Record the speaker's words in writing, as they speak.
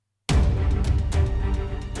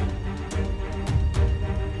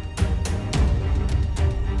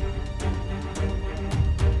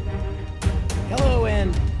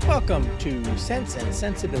Welcome to Sense and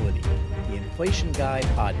Sensibility, the Inflation Guy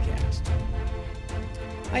podcast.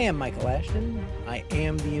 I am Michael Ashton. I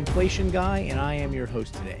am the Inflation Guy, and I am your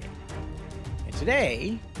host today. And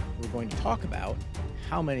today, we're going to talk about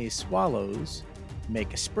how many swallows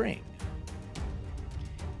make a spring.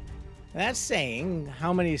 That saying,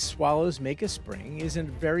 how many swallows make a spring, isn't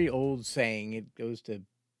a very old saying. It goes to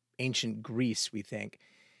ancient Greece, we think.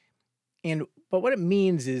 But what it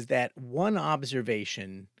means is that one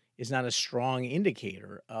observation is not a strong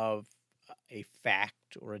indicator of a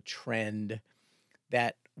fact or a trend,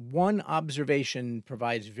 that one observation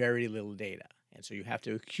provides very little data. And so you have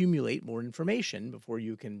to accumulate more information before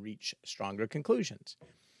you can reach stronger conclusions.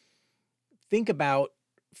 Think about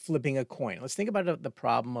flipping a coin. Let's think about the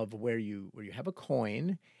problem of where you have a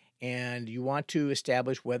coin and you want to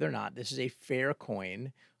establish whether or not this is a fair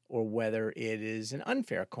coin or whether it is an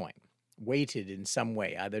unfair coin, weighted in some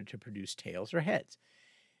way, either to produce tails or heads.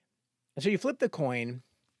 And so you flip the coin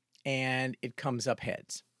and it comes up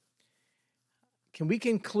heads. Can we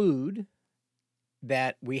conclude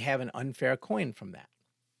that we have an unfair coin from that?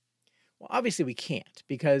 Well, obviously we can't,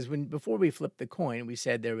 because before we flipped the coin, we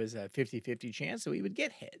said there was a 50-50 chance that we would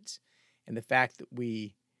get heads. And the fact that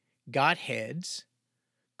we got heads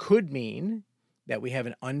could mean that we have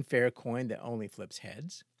an unfair coin that only flips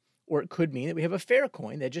heads, or it could mean that we have a fair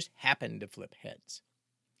coin that just happened to flip heads.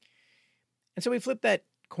 And so we flip that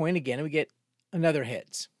coin again and we get another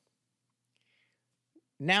heads.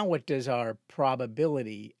 Now what does our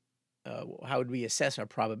probability, how would we assess our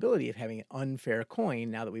probability of having an unfair coin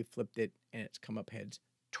now that we've flipped it and it's come up heads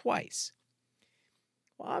twice?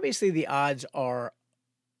 Well, obviously the odds are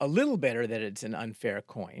a little better that it's an unfair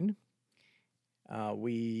coin.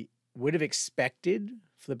 We would have expected,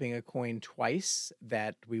 flipping a coin twice,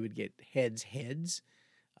 that we would get heads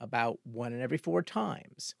about 1 in every 4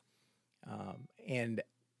 times. And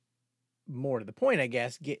more to the point, I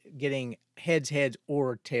guess, getting heads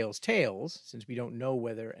or tails, since we don't know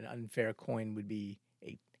whether an unfair coin would be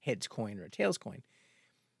a heads coin or a tails coin,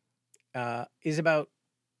 is about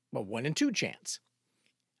 1 in 2 chance.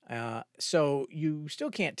 So you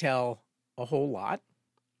still can't tell a whole lot.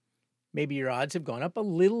 Maybe your odds have gone up a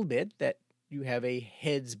little bit that you have a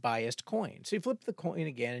heads-biased coin. So you flip the coin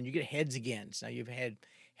again and you get heads again. So now you've had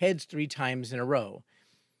heads 3 times in a row.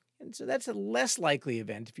 And so that's a less likely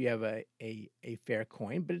event if you have a fair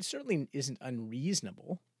coin, but it certainly isn't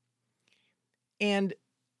unreasonable. And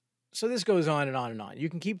so this goes on and on and on. You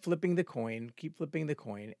can keep flipping the coin,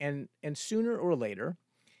 and sooner or later,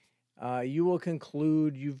 you will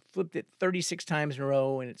conclude you've flipped it 36 times in a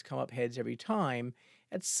row and it's come up heads every time.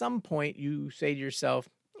 At some point, you say to yourself,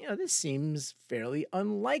 this seems fairly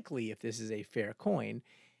unlikely if this is a fair coin.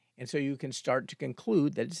 And so you can start to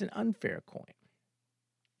conclude that it's an unfair coin.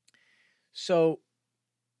 So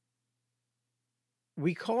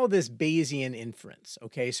we call this Bayesian inference,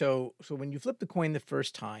 okay? So when you flip the coin the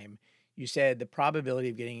first time, you said the probability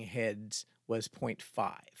of getting heads was 0.5.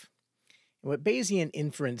 And what Bayesian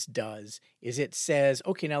inference does is it says,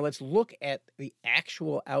 okay, now let's look at the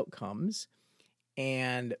actual outcomes.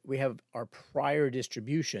 And we have our prior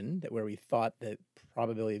distribution where we thought the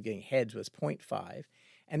probability of getting heads was 0.5.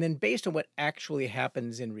 And then based on what actually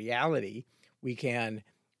happens in reality, we can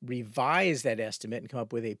revise that estimate and come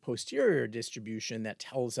up with a posterior distribution that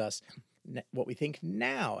tells us what we think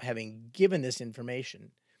now, having given this information,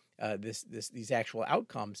 these actual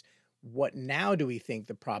outcomes. What now do we think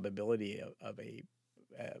the probability of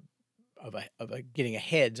getting a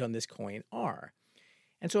heads on this coin are?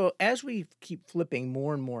 And so as we keep flipping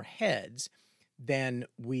more and more heads, then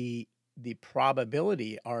the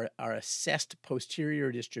probability, our assessed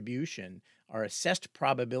posterior distribution, our assessed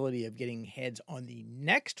probability of getting heads on the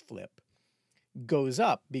next flip goes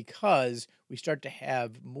up, because we start to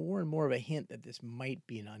have more and more of a hint that this might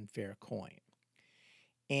be an unfair coin.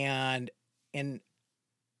 And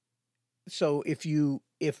so if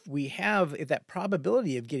that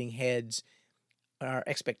probability of getting heads, our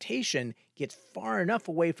expectation gets far enough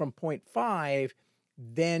away from 0.5,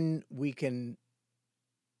 then we can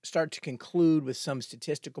start to conclude with some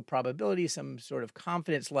statistical probability, some sort of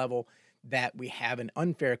confidence level, that we have an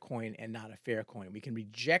unfair coin and not a fair coin. We can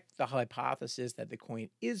reject the hypothesis that the coin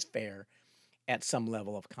is fair at some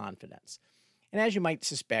level of confidence. And as you might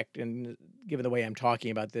suspect, and given the way I'm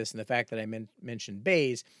talking about this and the fact that I mentioned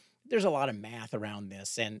Bayes, there's a lot of math around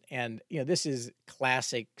this, and this is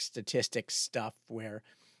classic statistics stuff where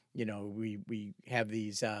we have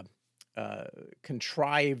these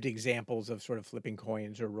contrived examples of sort of flipping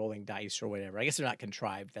coins or rolling dice or whatever. I guess they're not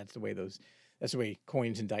contrived. That's the way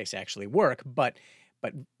coins and dice actually work. But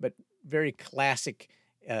very classic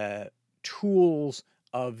tools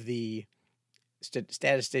of the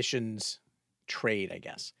statistician's trade, I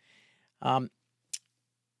guess. And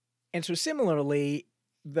so similarly,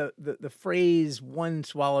 the phrase "one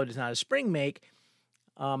swallow does not a spring make"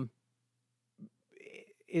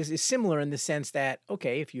 is similar in the sense that,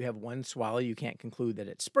 okay, if you have one swallow, you can't conclude that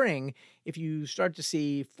it's spring. If you start to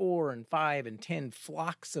see 4 and 5 and 10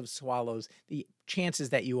 flocks of swallows, the chances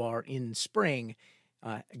that you are in spring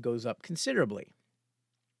goes up considerably.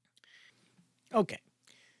 Okay,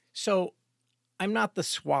 so I'm not the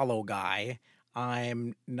swallow guy.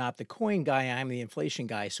 I'm not the coin guy. I'm the inflation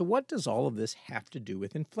guy. So what does all of this have to do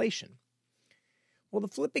with inflation? Well, the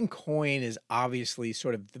flipping coin is obviously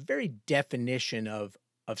sort of the very definition of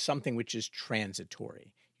something which is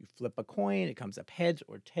transitory. You flip a coin, it comes up heads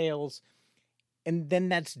or tails, and then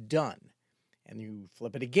that's done. And you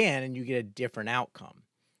flip it again and you get a different outcome.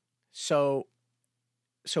 So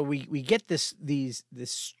we get this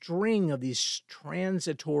string of these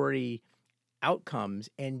transitory outcomes,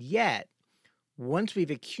 and yet once we've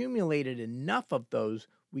accumulated enough of those,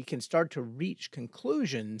 we can start to reach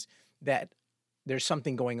conclusions that there's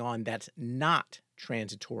something going on that's not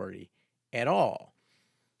transitory at all.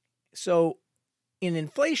 So in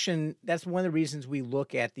inflation, that's one of the reasons we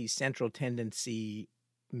look at these central tendency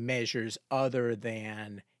measures other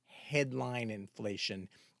than headline inflation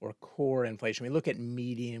or core inflation. We look at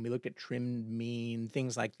median, we look at trimmed mean,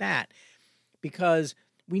 things like that, because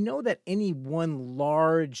we know that any one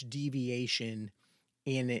large deviation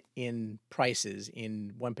in prices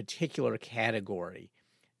in one particular category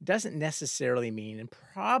doesn't necessarily mean, and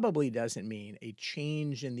probably doesn't mean, a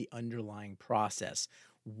change in the underlying process.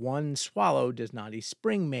 One swallow does not a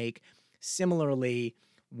spring make. Similarly,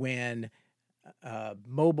 when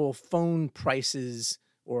mobile phone prices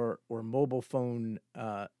or mobile phone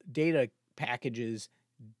data packages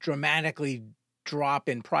dramatically drop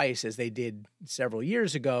in price as they did several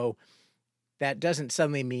years ago, that doesn't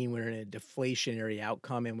suddenly mean we're in a deflationary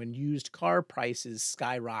outcome. And when used car prices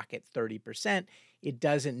skyrocket 30%, it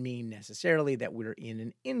doesn't mean necessarily that we're in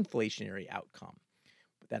an inflationary outcome.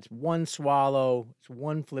 But that's one swallow, it's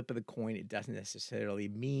one flip of the coin. It doesn't necessarily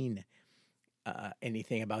mean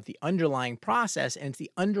anything about the underlying process, and it's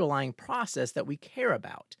the underlying process that we care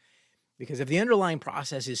about. Because if the underlying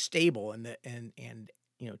process is stable and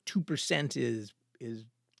 2% is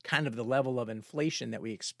kind of the level of inflation that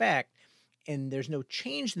we expect, and there's no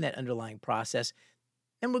change in that underlying process,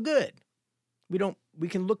 then we're good. We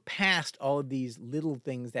can look past all of these little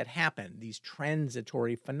things that happen, these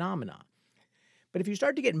transitory phenomena. But if you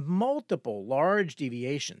start to get multiple large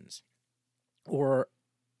deviations, or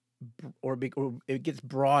it gets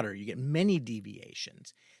broader, you get many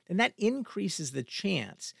deviations, then that increases the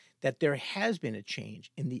chance that there has been a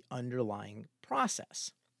change in the underlying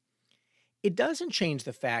process. It doesn't change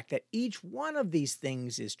the fact that each one of these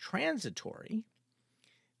things is transitory.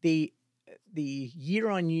 The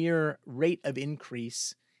year-on-year rate of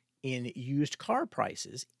increase in used car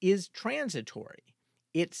prices is transitory.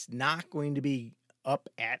 It's not going to be up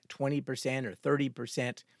at 20% or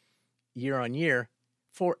 30% year-on-year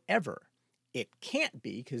forever. It can't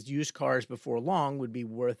be, because used cars before long would be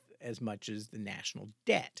worth as much as the national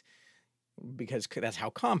debt, because that's how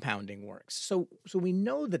compounding works. So we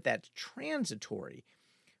know that that's transitory,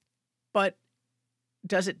 but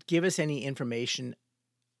does it give us any information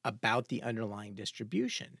about the underlying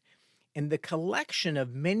distribution? And the collection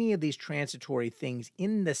of many of these transitory things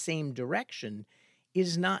in the same direction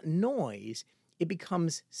is not noise, it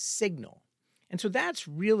becomes signal. And so that's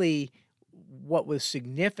really what was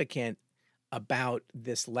significant about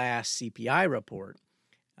this last CPI report,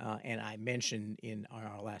 and I mentioned on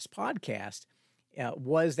our last podcast,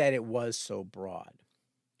 was that it was so broad.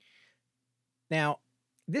 Now,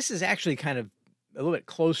 this is actually kind of a little bit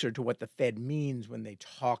closer to what the Fed means when they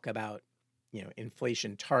talk about,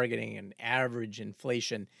 inflation targeting and average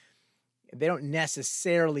inflation. They don't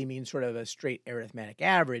necessarily mean sort of a straight arithmetic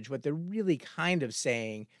average. What they're really kind of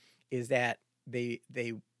saying is that they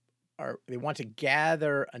want to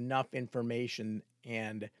gather enough information,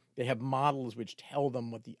 and they have models which tell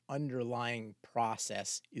them what the underlying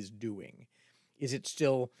process is doing. Is it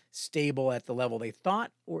still stable at the level they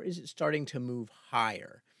thought, or is it starting to move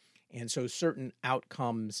higher? And so certain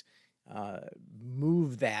outcomes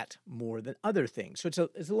move that more than other things. So it's a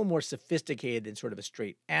little more sophisticated than sort of a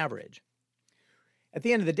straight average. At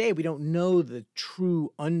the end of the day, we don't know the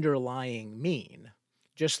true underlying mean.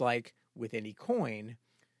 Just like with any coin,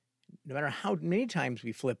 no matter how many times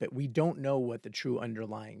we flip it, we don't know what the true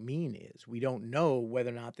underlying mean is. We don't know whether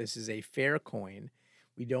or not this is a fair coin.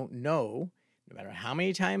 We don't know, no matter how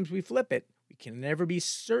many times we flip it, we can never be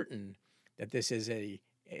certain that this is a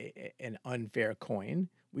an unfair coin.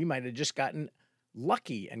 We might have just gotten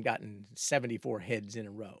lucky and gotten 74 heads in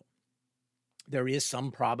a row. There is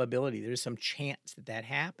some probability, there's some chance that that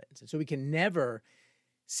happens. And so we can never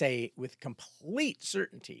say with complete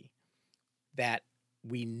certainty that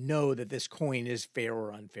we know that this coin is fair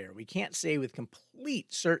or unfair. We can't say with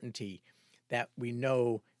complete certainty that we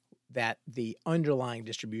know that the underlying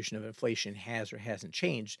distribution of inflation has or hasn't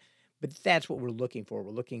changed, but that's what we're looking for.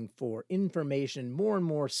 We're looking for information, more and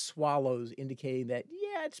more swallows indicating that,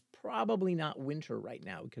 yeah, it's probably not winter right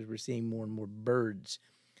now because we're seeing more and more birds.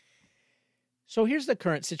 So here's the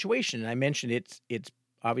current situation. I mentioned it's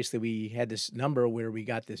obviously we had this number where we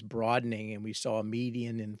got this broadening and we saw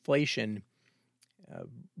median inflation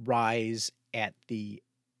rise at the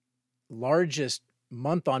largest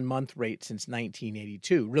month-on-month rate since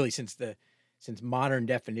 1982, really since modern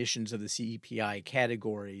definitions of the CPI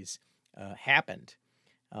categories happened.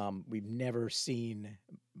 We've never seen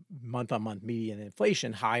month-on-month median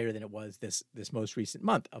inflation higher than it was this most recent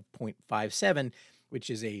month of 0.57, which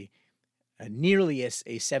is a nearly a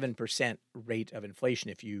 7% rate of inflation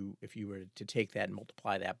if you were to take that and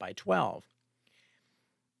multiply that by 12.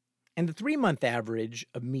 And the 3-month average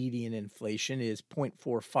of median inflation is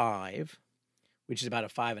 0.45, which is about a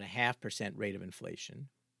 5.5% rate of inflation.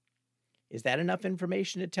 Is that enough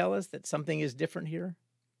information to tell us that something is different here?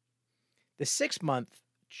 The 6-month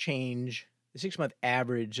change, the 6-month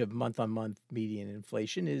average of month-on-month median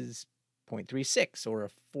inflation is 0.36, or a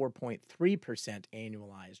 4.3%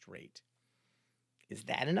 annualized rate. Is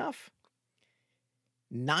that enough?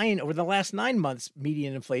 Over the last 9 months,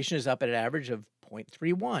 median inflation is up at an average of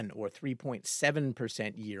 0.31, or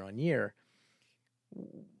 3.7% year on year.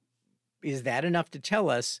 Is that enough to tell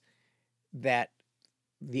us that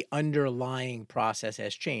the underlying process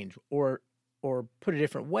has changed? Or put a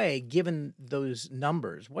different way, given those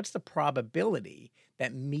numbers, what's the probability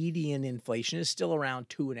that median inflation is still around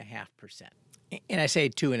 2.5%? And I say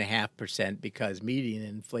 2.5% because median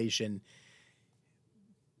inflation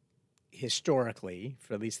historically,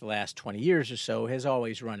 for at least the last 20 years or so, has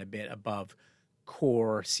always run a bit above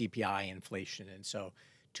core CPI inflation. And so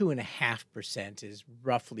 2.5% is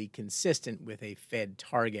roughly consistent with a Fed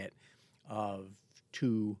target of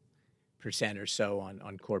 2% or so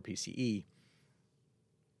on core PCE.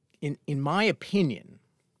 In my opinion,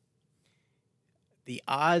 the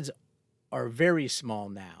odds are very small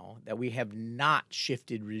now that we have not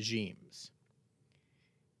shifted regimes,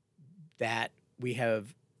 the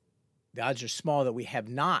odds are small that we have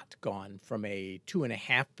not gone from a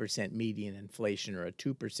 2.5% median inflation or a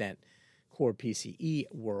 2% core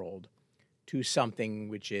PCE world to something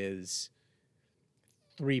which is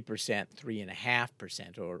 3%,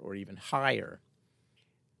 3.5%, or even higher.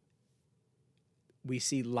 We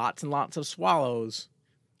see lots and lots of swallows,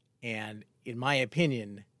 and in my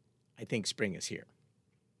opinion, I think spring is here.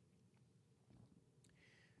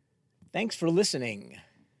 Thanks for listening.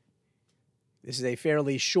 This is a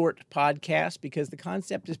fairly short podcast because the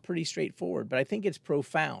concept is pretty straightforward, but I think it's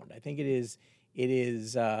profound. I think it is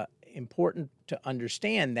important to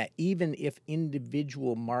understand that even if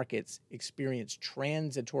individual markets experience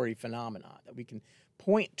transitory phenomena that we can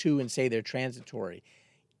point to and say they're transitory,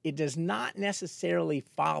 it does not necessarily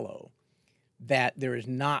follow that there is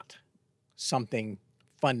not something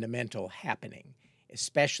fundamental happening,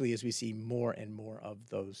 especially as we see more and more of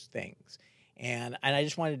those things. And I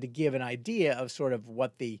just wanted to give an idea of sort of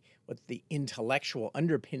what the intellectual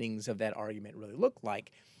underpinnings of that argument really look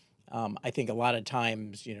like. I think a lot of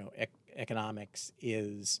times, economics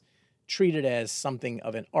is treated as something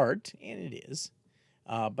of an art, and it is.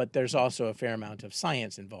 But there's also a fair amount of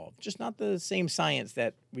science involved, just not the same science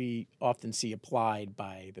that we often see applied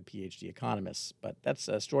by the PhD economists. But that's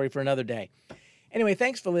a story for another day. Anyway,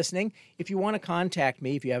 thanks for listening. If you want to contact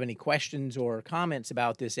me, if you have any questions or comments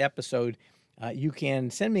about this episode, you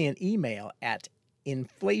can send me an email at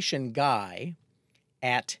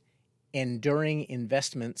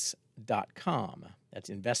inflationguy@enduringinvestments.com. That's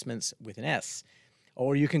investments with an S.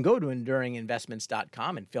 Or you can go to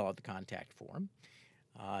enduringinvestments.com and fill out the contact form.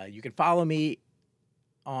 You can follow me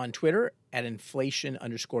on Twitter at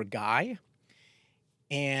inflation_guy.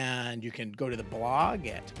 And you can go to the blog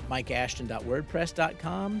at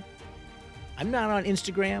mikeashton.wordpress.com. I'm not on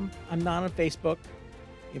Instagram. I'm not on Facebook.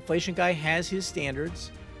 Inflation Guy has his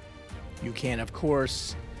standards. You can, of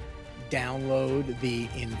course, download the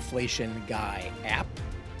Inflation Guy app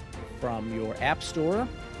from your App Store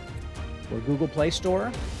or Google Play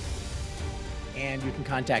Store. And you can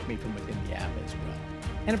contact me from within the app as well.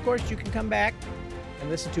 And, of course, you can come back and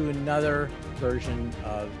listen to another version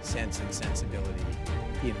of Sense and Sensibility,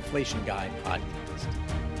 the Inflation Guy podcast.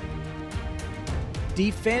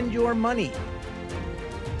 defend your money.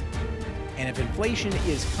 And if inflation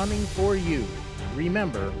is coming for you,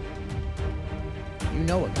 remember, you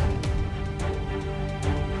know about it.